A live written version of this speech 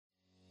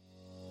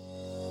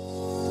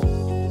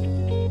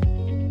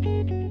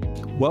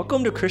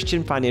Welcome to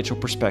Christian Financial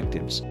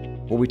Perspectives,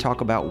 where we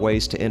talk about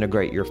ways to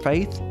integrate your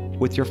faith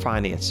with your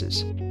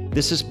finances.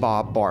 This is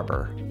Bob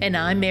Barber. And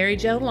I'm Mary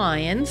Jo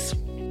Lyons.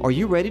 Are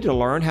you ready to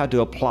learn how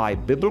to apply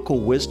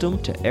biblical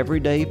wisdom to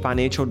everyday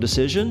financial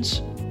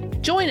decisions?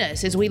 Join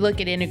us as we look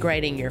at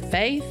integrating your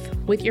faith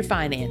with your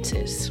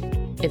finances.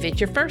 If it's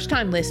your first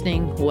time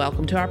listening,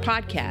 welcome to our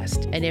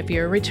podcast. And if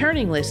you're a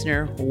returning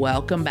listener,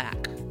 welcome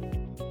back.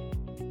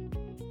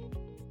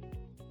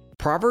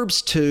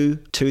 Proverbs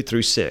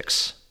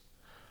 2:2-6.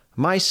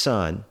 My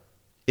son,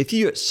 if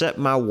you accept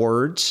my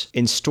words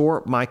and store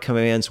up my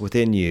commands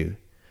within you,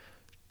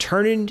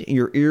 turning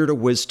your ear to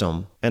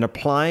wisdom and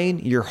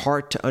applying your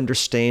heart to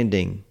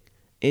understanding.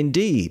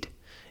 Indeed,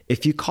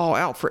 if you call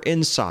out for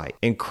insight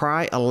and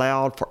cry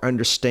aloud for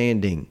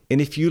understanding, and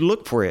if you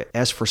look for it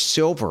as for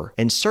silver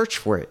and search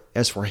for it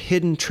as for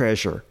hidden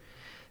treasure,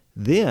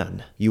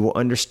 then you will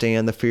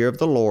understand the fear of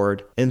the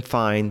Lord and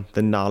find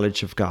the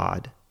knowledge of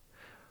God.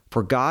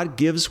 For God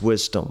gives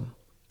wisdom.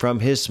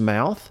 From his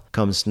mouth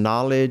comes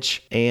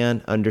knowledge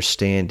and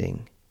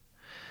understanding.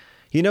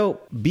 You know,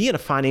 being a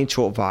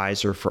financial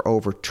advisor for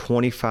over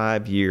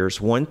 25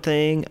 years, one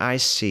thing I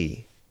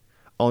see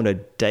on a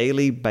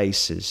daily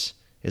basis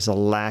is a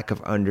lack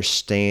of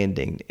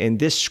understanding. And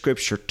this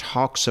scripture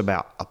talks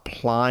about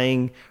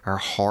applying our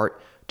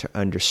heart to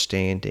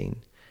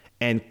understanding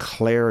and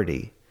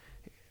clarity,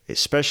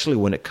 especially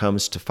when it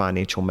comes to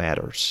financial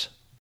matters.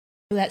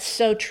 That's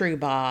so true,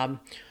 Bob.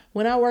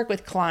 When I work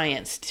with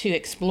clients to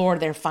explore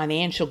their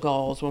financial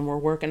goals when we're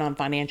working on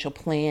financial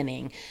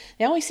planning,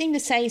 they always seem to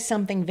say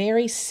something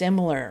very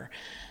similar.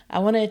 I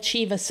want to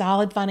achieve a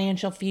solid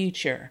financial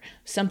future,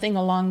 something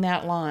along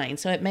that line.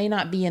 So it may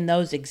not be in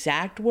those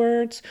exact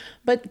words,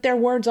 but their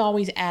words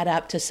always add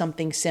up to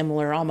something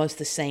similar, almost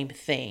the same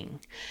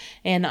thing.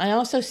 And I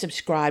also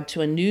subscribe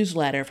to a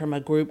newsletter from a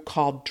group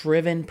called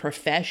Driven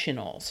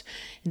Professionals.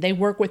 They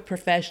work with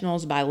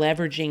professionals by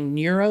leveraging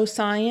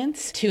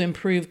neuroscience to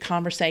improve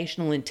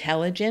conversational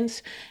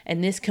intelligence,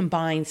 and this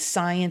combines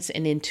science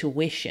and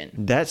intuition.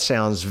 That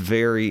sounds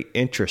very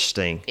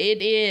interesting.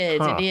 It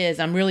is.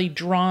 I'm really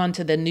drawn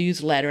to the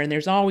newsletter, and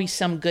there's always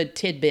some good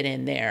tidbit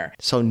in there.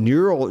 So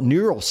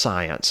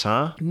neuroscience,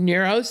 huh?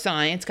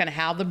 Neuroscience, kind of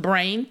how the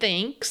brain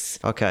thinks.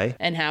 Okay.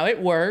 And how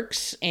it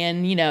works,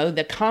 and,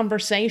 the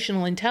conversational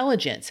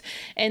intelligence.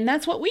 And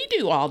that's what we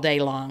do all day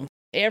long.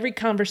 Every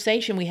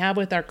conversation we have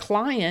with our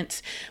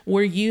clients,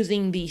 we're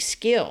using these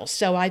skills.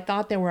 So I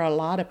thought there were a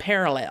lot of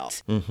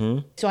parallels.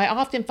 So I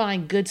often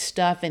find good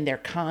stuff in their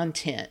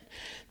content.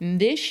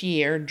 This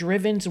year,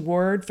 Driven's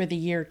word for the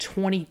year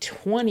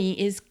 2020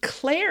 is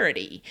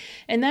clarity.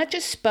 And that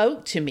just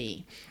spoke to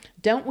me.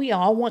 Don't we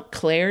all want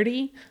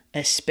clarity,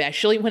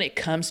 especially when it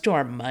comes to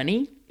our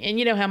money? And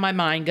you know how my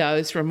mind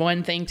goes from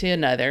one thing to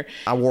another.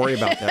 I worry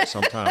about that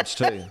sometimes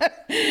too.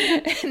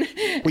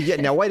 Well, yeah,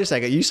 now wait a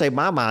second. You say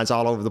my mind's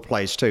all over the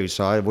place too,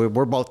 so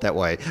we're both that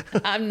way.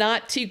 I'm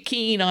not too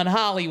keen on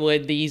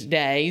Hollywood these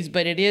days,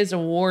 but it is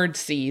award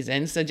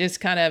season, so just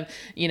kind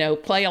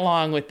of, play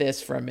along with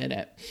this for a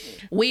minute.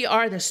 We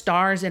are the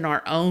stars in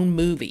our own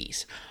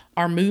movies.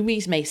 Our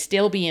movies may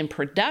still be in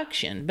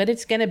production, but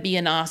it's going to be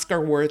an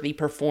Oscar-worthy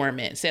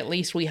performance. At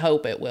least we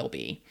hope it will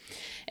be.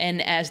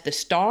 And as the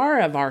star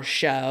of our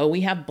show,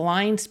 we have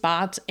blind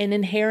spots and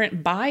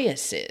inherent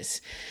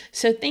biases.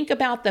 So think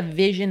about the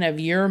vision of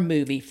your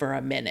movie for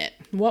a minute.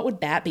 What would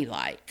that be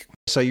like?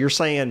 So you're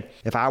saying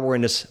if I were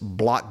in this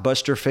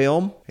blockbuster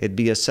film, it'd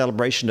be a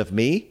celebration of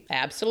me?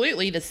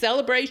 Absolutely. The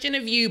celebration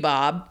of you,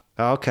 Bob.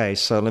 Okay,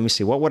 so let me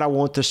see. What would I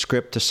want the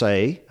script to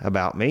say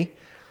about me?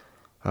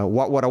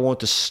 What would I want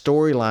the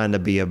storyline to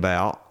be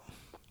about?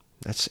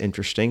 That's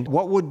interesting.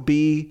 What would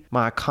be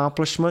my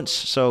accomplishments?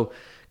 So,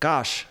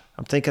 gosh,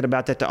 I'm thinking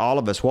about that to all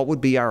of us. What would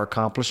be our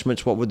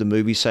accomplishments? What would the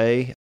movie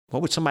say?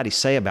 What would somebody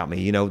say about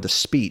me? The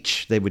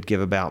speech they would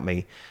give about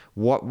me.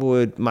 What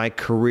would my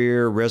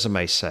career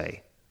resume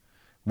say?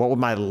 What would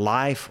my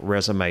life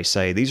resume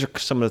say? These are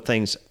some of the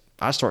things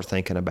I start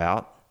thinking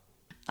about.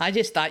 I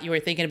just thought you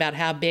were thinking about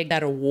how big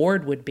that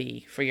award would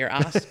be for your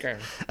Oscar.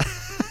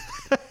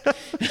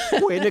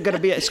 Well, isn't it going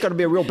to be? It's going to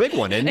be a real big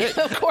one, isn't it?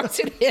 Of course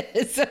it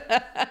is.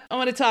 I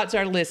want to talk to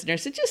our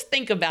listeners. So just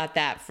think about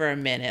that for a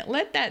minute.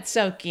 Let that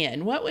soak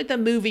in. What would the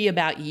movie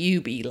about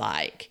you be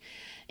like?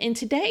 In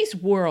today's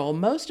world,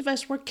 most of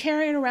us, we're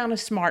carrying around a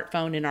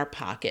smartphone in our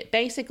pocket.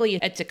 Basically,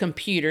 it's a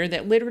computer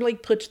that literally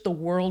puts the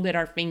world at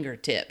our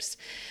fingertips.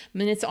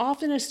 And it's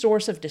often a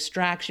source of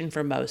distraction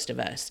for most of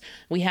us.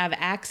 We have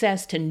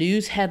access to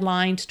news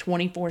headlines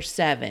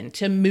 24/7,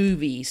 to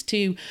movies,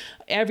 to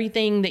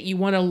everything that you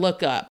want to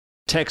look up.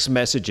 Text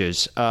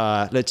messages,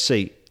 let's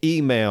see,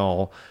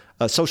 email,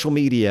 social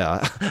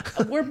media.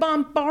 We're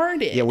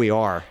bombarded. Yeah, we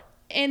are.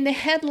 And the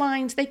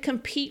headlines, they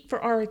compete for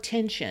our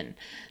attention.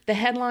 The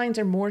headlines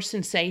are more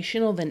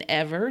sensational than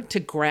ever to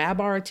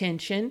grab our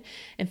attention.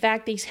 In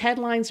fact, these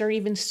headlines are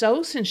even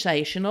so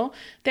sensational,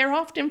 they're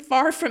often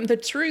far from the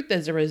truth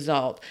as a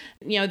result.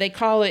 They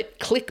call it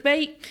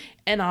clickbait,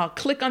 and I'll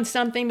click on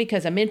something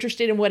because I'm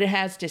interested in what it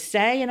has to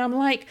say, and I'm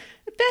like,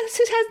 this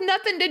has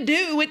nothing to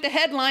do with the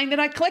headline that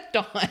I clicked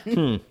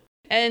on.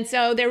 And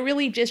so they're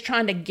really just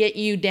trying to get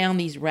you down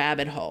these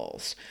rabbit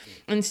holes.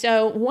 And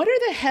so what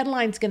are the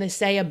headlines going to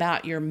say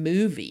about your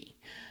movie?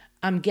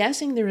 I'm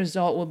guessing the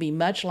result will be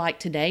much like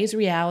today's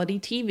reality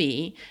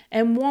TV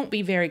and won't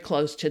be very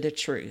close to the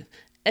truth,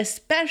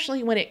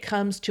 especially when it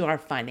comes to our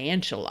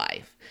financial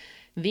life.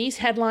 These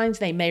headlines,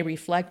 they may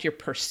reflect your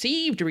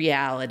perceived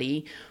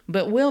reality,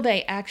 but will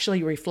they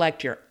actually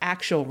reflect your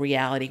actual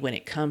reality when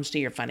it comes to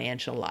your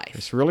financial life?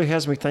 This really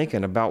has me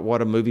thinking about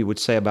what a movie would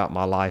say about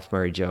my life,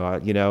 Mary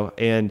Jo,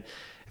 and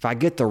if I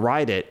get to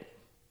write it,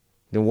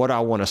 then what I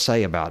want to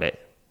say about it.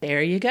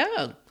 There you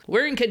go.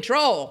 We're in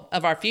control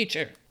of our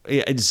future.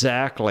 Yeah,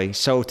 exactly.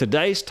 So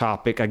today's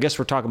topic, I guess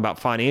we're talking about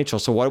financial.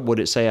 So what would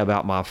it say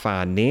about my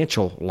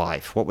financial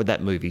life? What would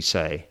that movie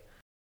say?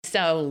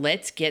 So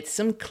let's get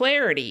some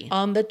clarity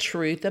on the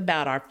truth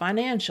about our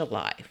financial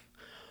life.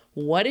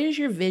 What is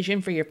your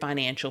vision for your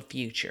financial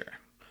future?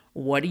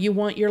 What do you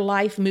want your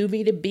life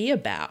movie to be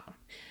about?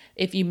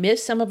 If you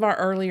missed some of our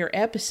earlier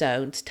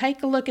episodes,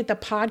 take a look at the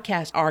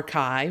podcast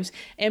archives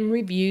and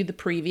review the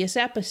previous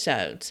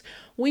episodes.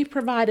 We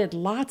provided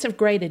lots of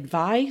great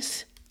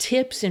advice,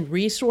 tips, and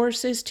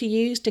resources to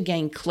use to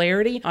gain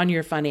clarity on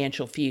your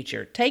financial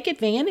future. Take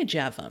advantage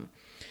of them.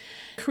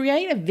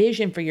 Create a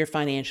vision for your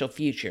financial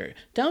future.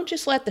 Don't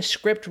just let the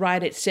script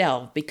write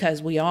itself,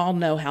 because we all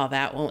know how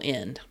that will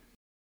end.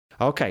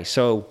 Okay,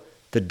 so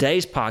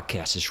today's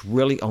podcast is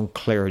really on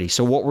clarity.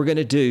 So what we're going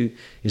to do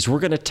is we're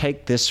going to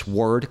take this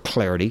word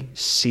clarity,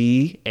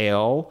 CLARITY,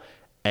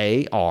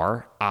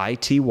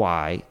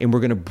 and we're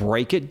going to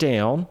break it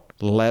down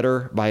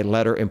letter by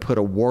letter and put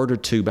a word or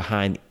two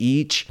behind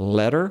each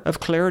letter of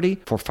clarity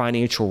for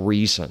financial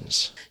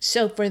reasons.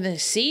 So for the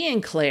C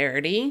in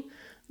clarity,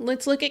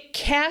 let's look at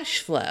cash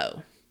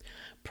flow.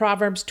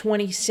 Proverbs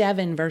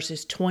 27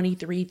 verses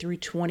 23 through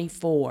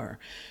 24.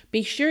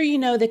 Be sure you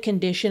know the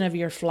condition of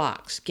your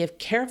flocks. Give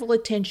careful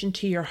attention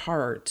to your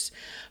herds.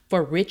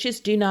 For riches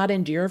do not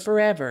endure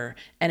forever,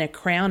 and a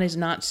crown is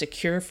not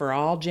secure for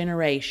all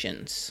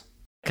generations.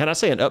 Can I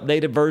say an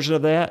updated version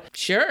of that?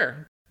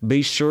 Sure.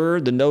 Be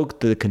sure to know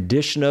the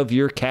condition of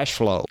your cash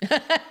flow.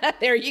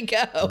 There you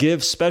go.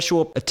 Give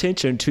special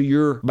attention to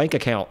your bank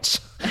accounts.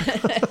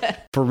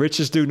 For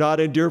riches do not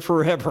endure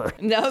forever.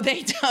 No,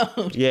 they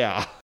don't.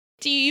 Yeah.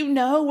 Do you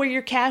know where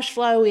your cash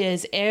flow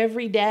is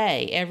every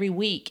day, every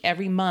week,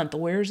 every month?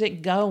 Where's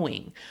it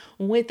going?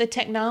 With the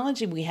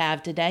technology we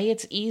have today,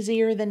 it's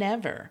easier than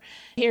ever.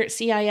 Here at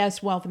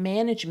CIS Wealth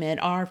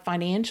Management, our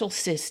financial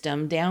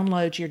system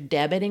downloads your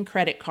debit and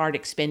credit card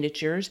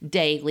expenditures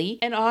daily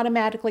and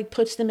automatically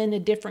puts them into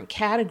different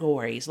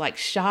categories like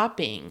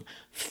shopping,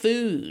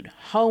 food,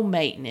 home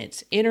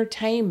maintenance,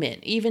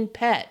 entertainment, even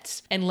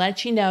pets, and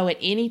lets you know at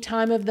any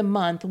time of the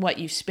month what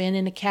you spend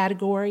in a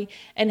category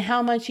and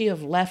how much you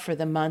have left for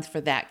the month for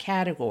that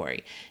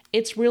category.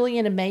 It's really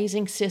an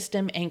amazing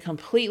system and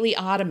completely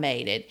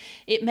automated.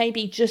 It may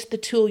be just the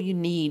tool you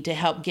need to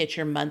help get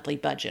your monthly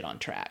budget on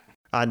track.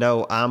 I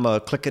know I'm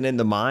clicking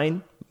into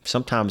mine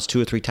sometimes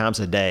 2 or 3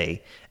 times a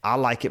day. I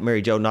like it,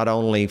 Mary Jo, not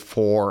only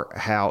for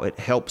how it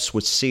helps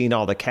with seeing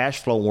all the cash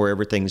flow and where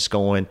everything's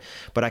going,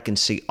 but I can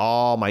see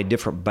all my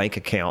different bank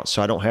accounts.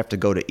 So I don't have to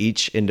go to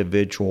each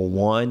individual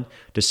one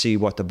to see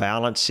what the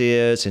balance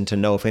is and to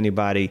know if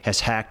anybody has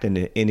hacked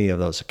into any of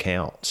those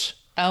accounts.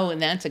 Oh,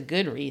 and that's a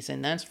good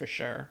reason, that's for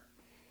sure.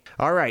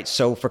 All right,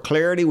 so for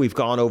clarity, we've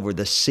gone over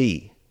the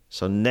C.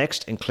 So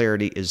next in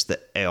clarity is the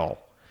L.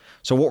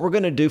 So what we're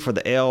going to do for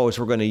the L is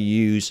we're going to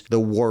use the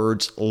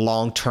words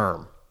long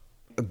term.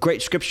 A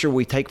great scripture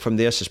we take from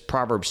this is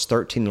Proverbs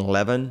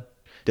 13:11.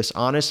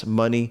 Dishonest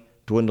money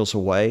dwindles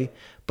away,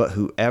 but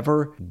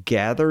whoever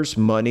gathers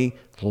money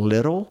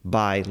little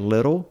by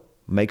little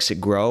makes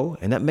it grow.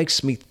 And that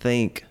makes me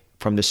think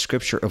from the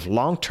scripture of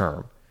long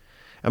term.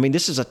 I mean,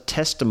 this is a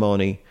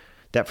testimony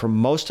that for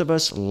most of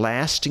us,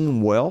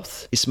 lasting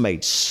wealth is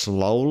made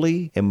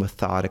slowly and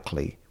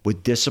methodically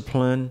with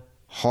discipline,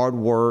 hard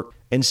work,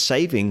 and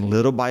saving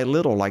little by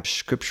little, like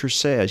scripture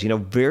says.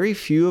 Very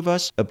few of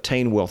us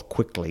obtain wealth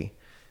quickly.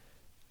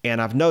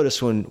 And I've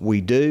noticed when we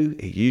do,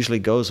 it usually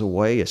goes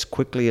away as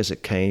quickly as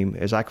it came.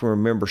 As I can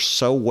remember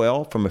so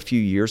well from a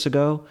few years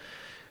ago,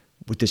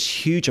 with this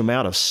huge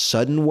amount of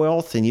sudden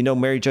wealth.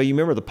 And Mary Jo, you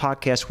remember the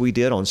podcast we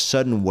did on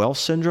sudden wealth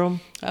syndrome?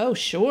 Oh,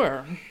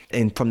 sure.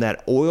 And from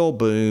that oil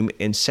boom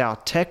in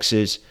South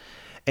Texas.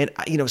 And,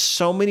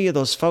 so many of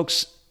those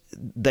folks,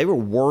 they were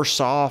worse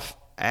off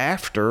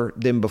after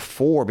than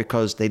before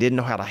because they didn't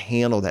know how to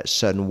handle that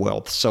sudden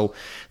wealth. So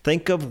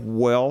think of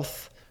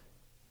wealth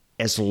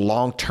as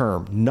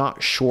long-term,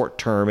 not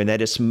short-term, and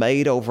that it's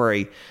made over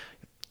a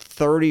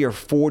 30 or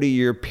 40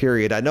 year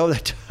period. I know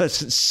that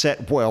doesn't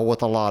set well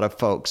with a lot of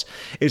folks.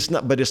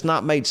 But it's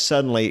not made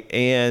suddenly,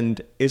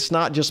 and it's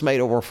not just made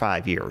over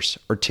 5 years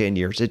or 10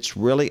 years. It's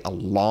really a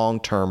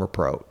long-term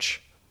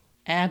approach.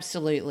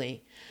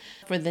 Absolutely.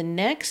 For the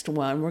next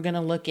one, we're going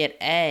to look at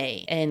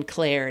A in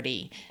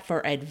clarity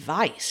for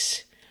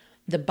advice.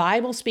 The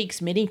Bible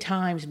speaks many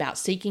times about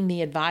seeking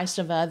the advice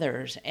of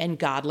others and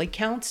godly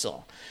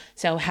counsel.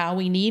 So how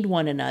we need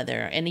one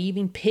another, and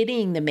even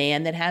pitying the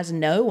man that has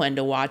no one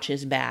to watch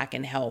his back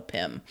and help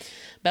him.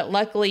 But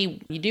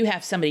luckily, you do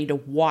have somebody to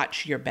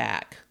watch your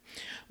back.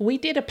 We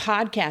did a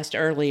podcast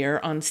earlier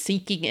on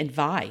seeking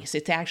advice.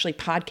 It's actually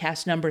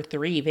podcast number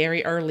 3,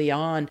 very early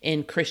on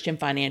in Christian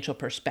Financial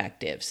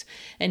Perspectives.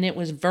 And it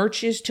was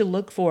virtues to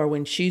look for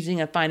when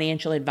choosing a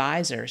financial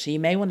advisor. So you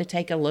may want to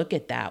take a look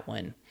at that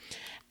one.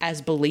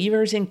 As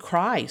believers in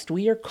Christ,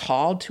 we are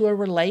called to a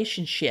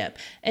relationship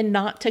and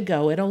not to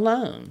go it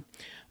alone.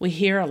 We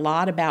hear a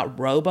lot about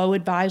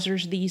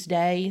robo-advisors these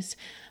days,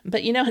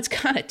 but it's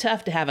kind of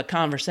tough to have a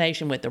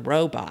conversation with a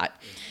robot.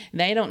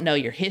 They don't know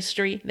your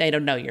history, they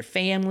don't know your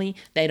family,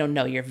 they don't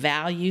know your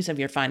values of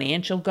your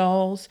financial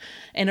goals,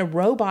 and a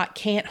robot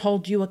can't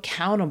hold you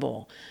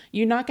accountable.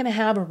 You're not going to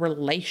have a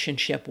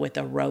relationship with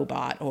a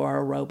robot or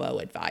a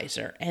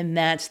robo-advisor, and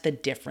that's the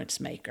difference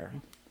maker.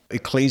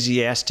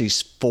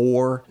 Ecclesiastes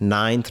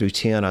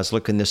 4:9-10. I was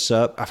looking this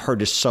up. I've heard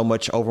this so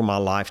much over my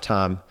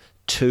lifetime.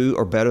 2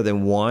 are better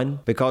than 1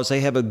 because they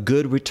have a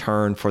good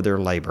return for their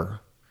labor.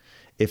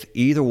 If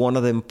either one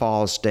of them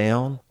falls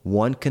down,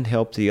 one can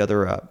help the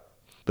other up.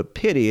 But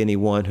pity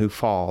anyone who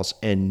falls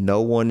and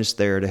no one is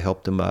there to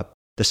help them up.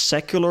 The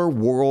secular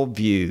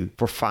worldview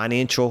for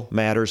financial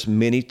matters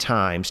many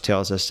times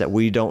tells us that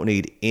we don't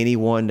need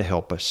anyone to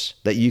help us,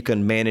 that you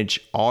can manage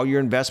all your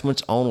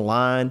investments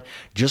online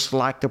just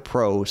like the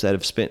pros that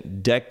have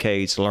spent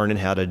decades learning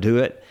how to do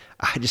it.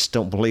 I just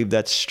don't believe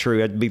that's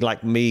true. It'd be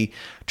like me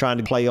trying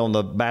to play on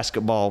the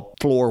basketball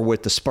floor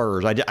with the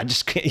Spurs. I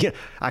just can't,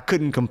 I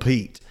couldn't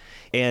compete.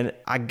 And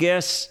I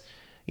guess,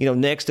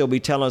 next they'll be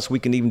telling us we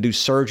can even do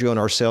surgery on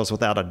ourselves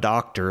without a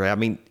doctor. I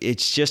mean,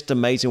 it's just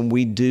amazing.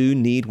 We do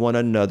need one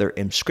another,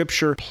 and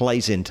Scripture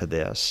plays into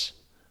this.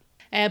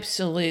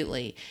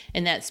 Absolutely.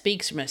 And that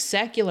speaks from a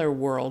secular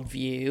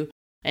worldview.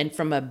 And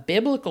from a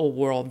biblical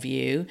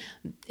worldview,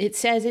 it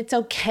says it's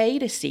okay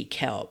to seek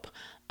help.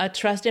 A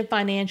trusted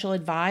financial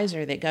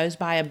advisor that goes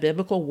by a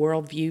biblical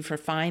worldview for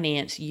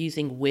finance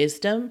using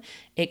wisdom,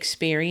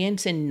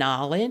 experience, and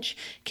knowledge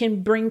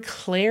can bring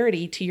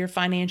clarity to your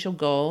financial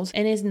goals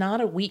and is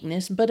not a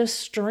weakness but a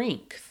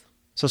strength.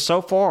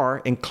 So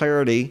far in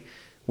clarity,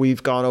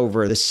 we've gone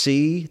over the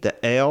C,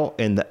 the L,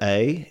 and the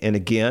A. And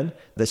again,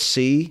 the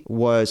C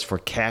was for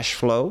cash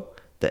flow.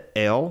 The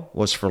L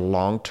was for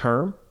long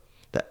term.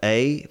 The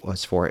A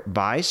was for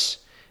advice.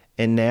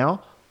 And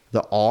now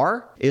the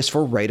R is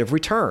for rate of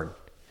return.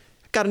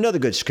 Got another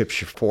good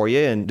scripture for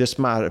you, and this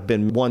might have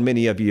been one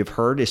many of you have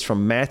heard. It's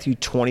from Matthew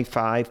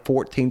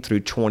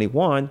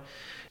 25:14-21. It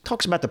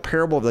talks about the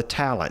parable of the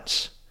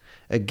talents.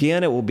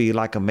 Again, it will be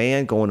like a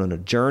man going on a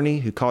journey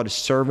who called his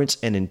servants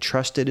and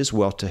entrusted his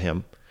wealth to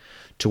him.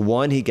 To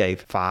one he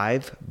gave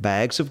 5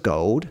 bags of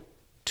gold,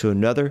 to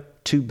another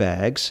 2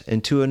 bags,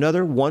 and to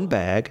another 1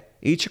 bag,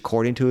 each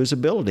according to his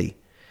ability.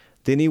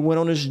 Then he went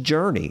on his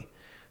journey.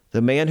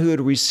 The man who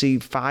had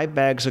received 5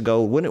 bags of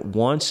gold went at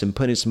once and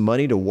put his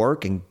money to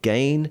work and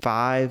gained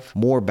 5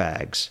 more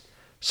bags.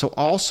 So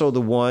also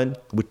the one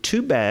with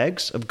 2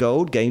 bags of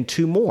gold gained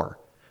 2 more.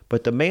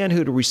 But the man who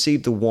had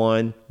received the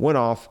 1 went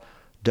off,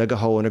 dug a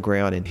hole in the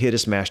ground, and hid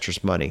his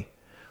master's money.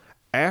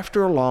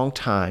 After a long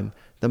time,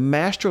 the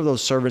master of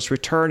those servants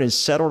returned and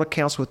settled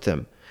accounts with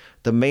them.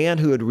 The man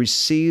who had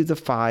received the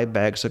 5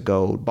 bags of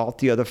gold bought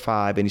the other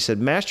 5, and he said,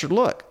 "Master,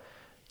 look,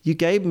 you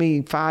gave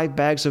me 5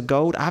 bags of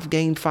gold. I've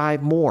gained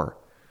 5 more."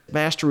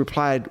 Master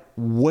replied,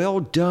 "Well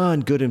done,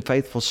 good and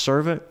faithful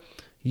servant.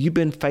 You've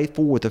been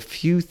faithful with a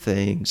few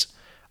things.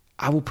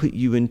 I will put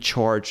you in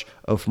charge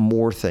of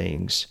more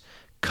things.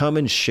 Come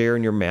and share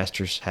in your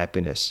master's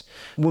happiness."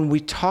 When we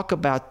talk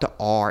about the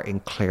R in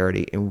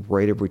clarity and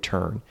rate of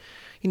return,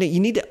 you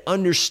need to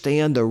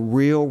understand the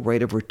real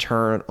rate of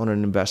return on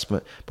an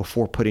investment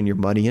before putting your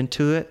money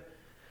into it,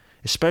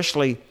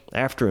 especially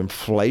after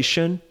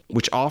inflation,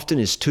 which often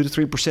is 2 to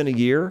 3% a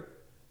year,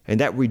 and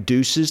that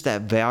reduces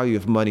that value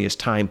of money as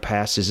time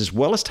passes, as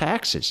well as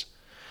taxes.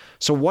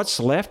 So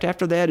what's left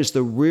after that is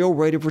the real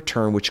rate of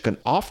return, which can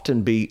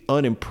often be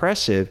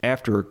unimpressive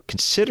after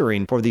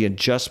considering for the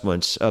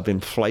adjustments of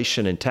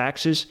inflation and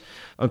taxes.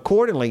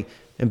 Accordingly,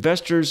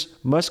 investors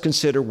must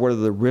consider whether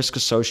the risk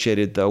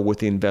associated, though, with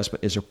the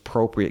investment is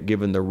appropriate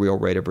given the real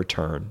rate of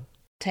return.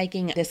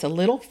 Taking this a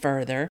little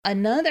further,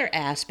 another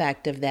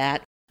aspect of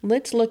that,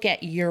 let's look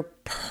at your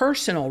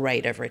personal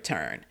rate of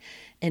return.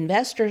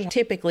 Investors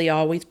typically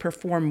always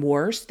perform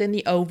worse than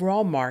the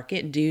overall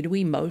market due to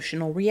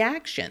emotional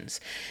reactions.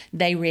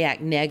 They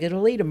react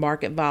negatively to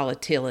market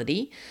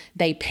volatility,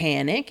 they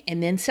panic,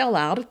 and then sell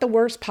out at the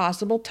worst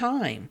possible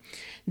time.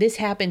 This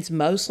happens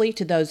mostly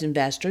to those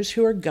investors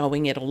who are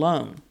going it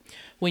alone.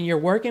 When you're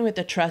working with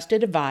a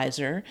trusted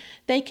advisor,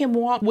 they can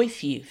walk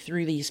with you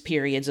through these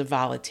periods of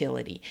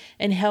volatility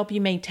and help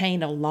you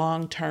maintain a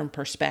long-term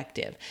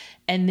perspective.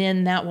 And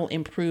then that will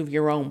improve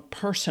your own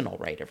personal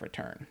rate of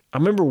return. I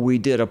remember we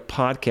did a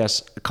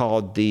podcast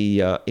called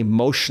The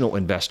Emotional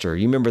Investor.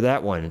 You remember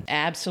that one?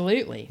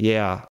 Absolutely.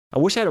 Yeah. I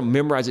wish I had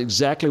memorized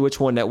exactly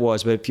which one that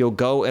was, but if you'll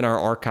go in our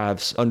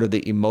archives under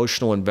The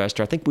Emotional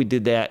Investor, I think we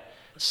did that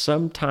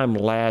sometime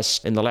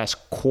in the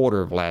last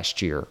quarter of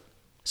last year.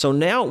 So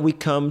now we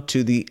come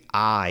to the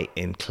I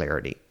in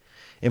clarity.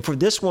 And for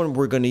this one,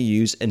 we're going to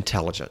use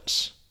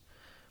intelligence.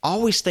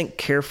 Always think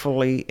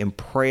carefully and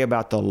pray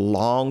about the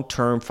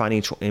long-term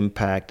financial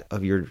impact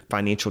of your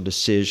financial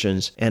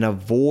decisions and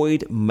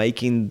avoid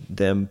making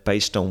them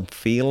based on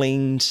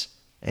feelings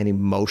and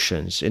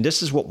emotions. And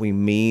this is what we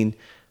mean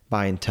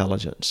by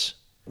intelligence.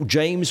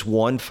 James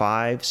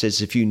 1:5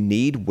 says, if you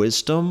need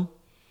wisdom,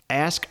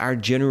 ask our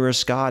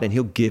generous God and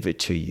he'll give it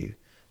to you.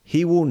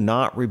 He will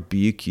not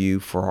rebuke you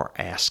for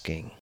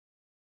asking.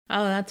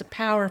 Oh, that's a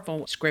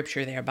powerful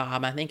scripture there,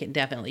 Bob. I think it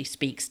definitely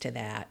speaks to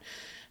that.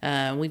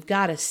 We've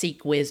got to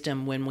seek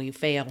wisdom when we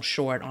fail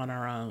short on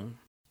our own.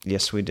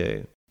 Yes, we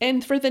do.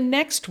 And for the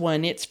next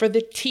one, it's for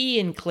the T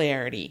in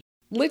clarity.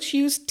 Let's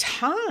use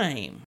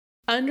time.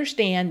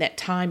 Understand that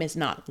time is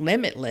not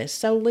limitless,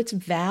 so let's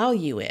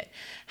value it.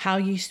 How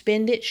you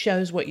spend it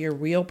shows what your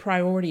real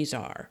priorities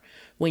are.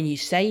 When you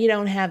say you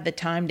don't have the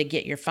time to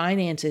get your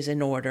finances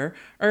in order,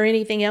 or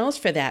anything else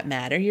for that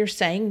matter, you're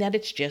saying that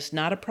it's just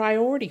not a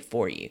priority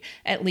for you,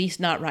 at least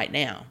not right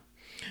now.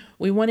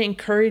 We want to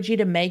encourage you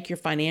to make your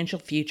financial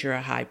future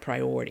a high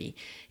priority.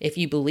 If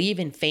you believe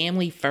in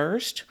family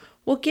first,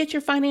 well, get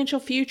your financial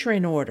future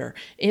in order.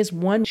 It is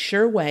one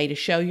sure way to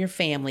show your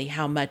family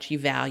how much you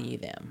value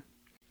them.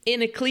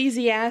 In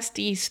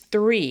Ecclesiastes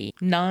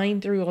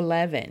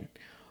 3:9-11,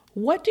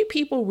 what do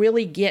people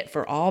really get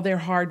for all their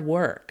hard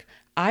work?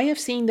 I have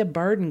seen the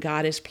burden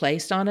God has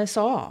placed on us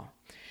all.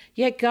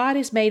 Yet God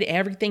has made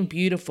everything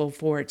beautiful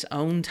for its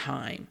own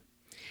time.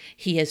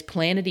 He has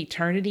planted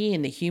eternity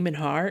in the human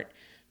heart,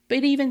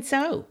 but even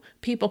so,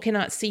 people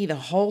cannot see the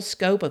whole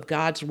scope of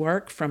God's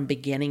work from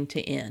beginning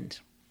to end.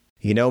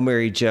 You know,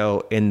 Mary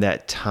Jo, in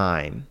that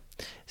time,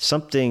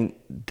 something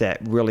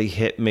that really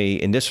hit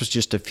me, and this was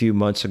just a few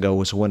months ago,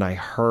 was when I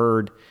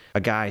heard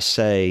a guy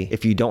say,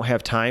 if you don't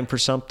have time for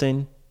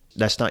something,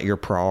 that's not your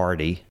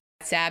priority.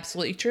 That's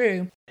absolutely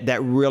true.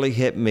 That really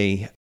hit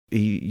me.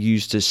 He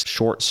used this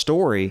short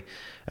story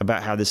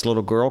about how this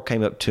little girl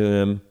came up to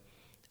him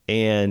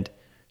and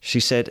she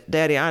said,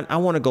 Daddy, I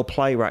want to go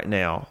play right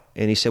now.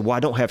 And he said, well, I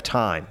don't have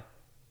time.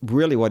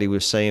 Really what he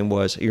was saying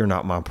was, you're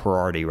not my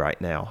priority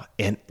right now.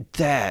 And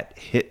that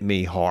hit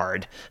me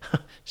hard.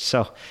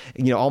 So,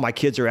 all my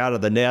kids are out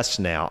of the nest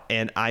now.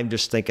 And I'm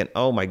just thinking,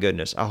 oh my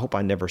goodness, I hope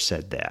I never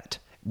said that.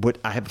 But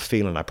I have a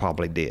feeling I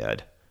probably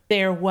did.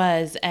 There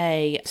was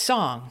a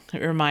song,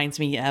 it reminds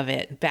me of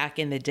it, back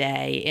in the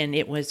day, and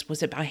it was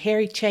it by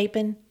Harry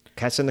Chapin?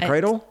 Cats in the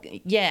Cradle?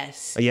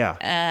 Yes.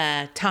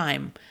 Yeah.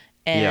 Time.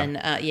 And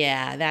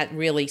that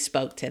really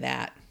spoke to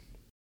that.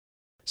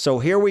 So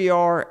here we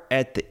are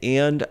at the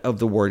end of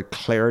the word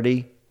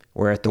clarity.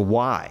 We're at the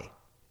why.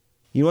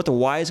 You know what the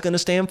why is going to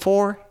stand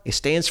for? It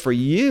stands for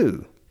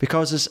you,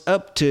 because it's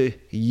up to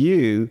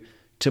you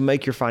to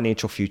make your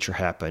financial future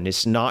happen.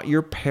 It's not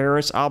your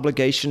parents'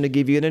 obligation to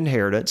give you an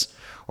inheritance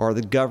or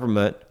the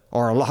government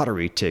or a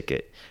lottery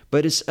ticket,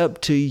 but it's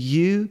up to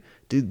you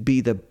to be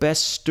the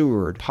best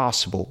steward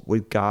possible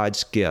with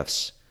God's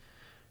gifts.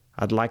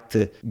 I'd like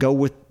to go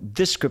with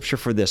this scripture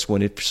for this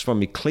one. It's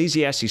from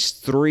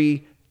Ecclesiastes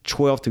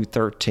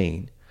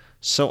 3:12-13.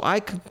 So I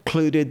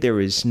concluded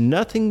there is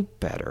nothing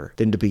better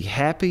than to be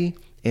happy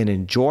and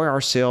enjoy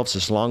ourselves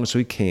as long as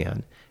we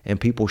can, and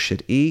people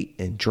should eat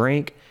and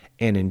drink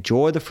and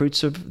enjoy the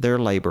fruits of their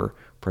labor,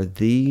 for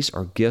these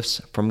are gifts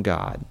from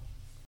God.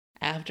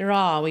 After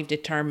all, we've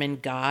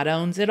determined God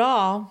owns it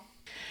all.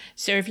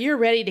 So if you're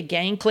ready to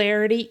gain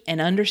clarity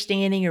and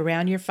understanding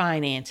around your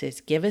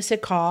finances, give us a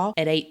call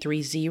at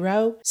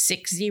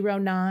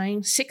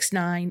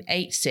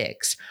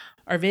 830-609-6986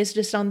 or visit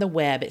us on the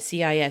web at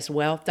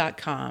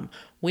ciswealth.com.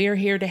 We're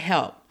here to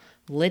help.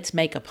 Let's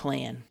make a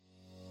plan.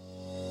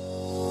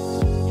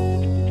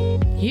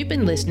 You've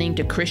been listening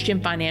to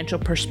Christian Financial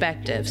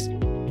Perspectives.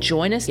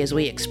 Join us as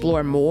we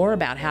explore more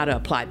about how to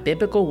apply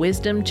biblical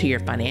wisdom to your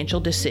financial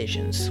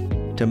decisions.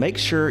 To make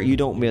sure you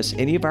don't miss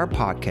any of our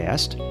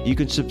podcasts, you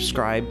can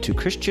subscribe to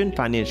Christian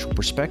Financial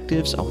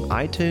Perspectives on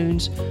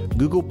iTunes,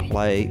 Google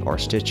Play, or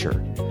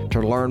Stitcher.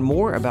 To learn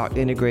more about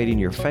integrating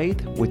your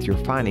faith with your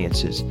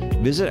finances,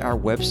 visit our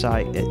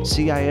website at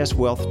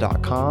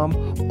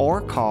ciswealth.com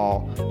or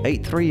call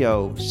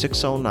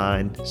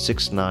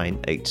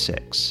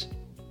 830-609-6986.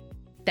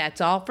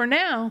 That's all for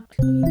now.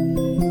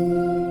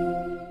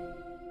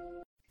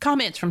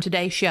 Comments from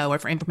today's show are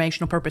for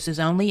informational purposes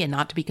only and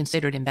not to be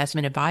considered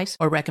investment advice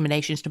or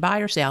recommendations to buy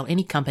or sell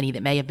any company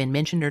that may have been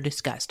mentioned or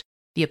discussed.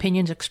 The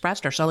opinions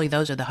expressed are solely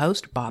those of the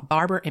host, Bob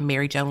Barber and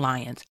Mary Jo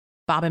Lyons.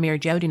 Bob and Mary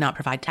Jo do not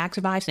provide tax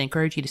advice and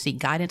encourage you to seek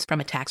guidance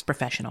from a tax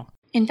professional.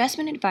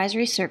 Investment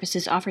advisory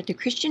services offered through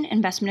Christian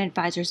Investment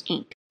Advisors,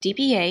 Inc.,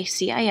 DBA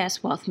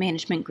CIS Wealth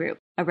Management Group,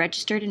 a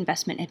registered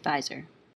investment advisor.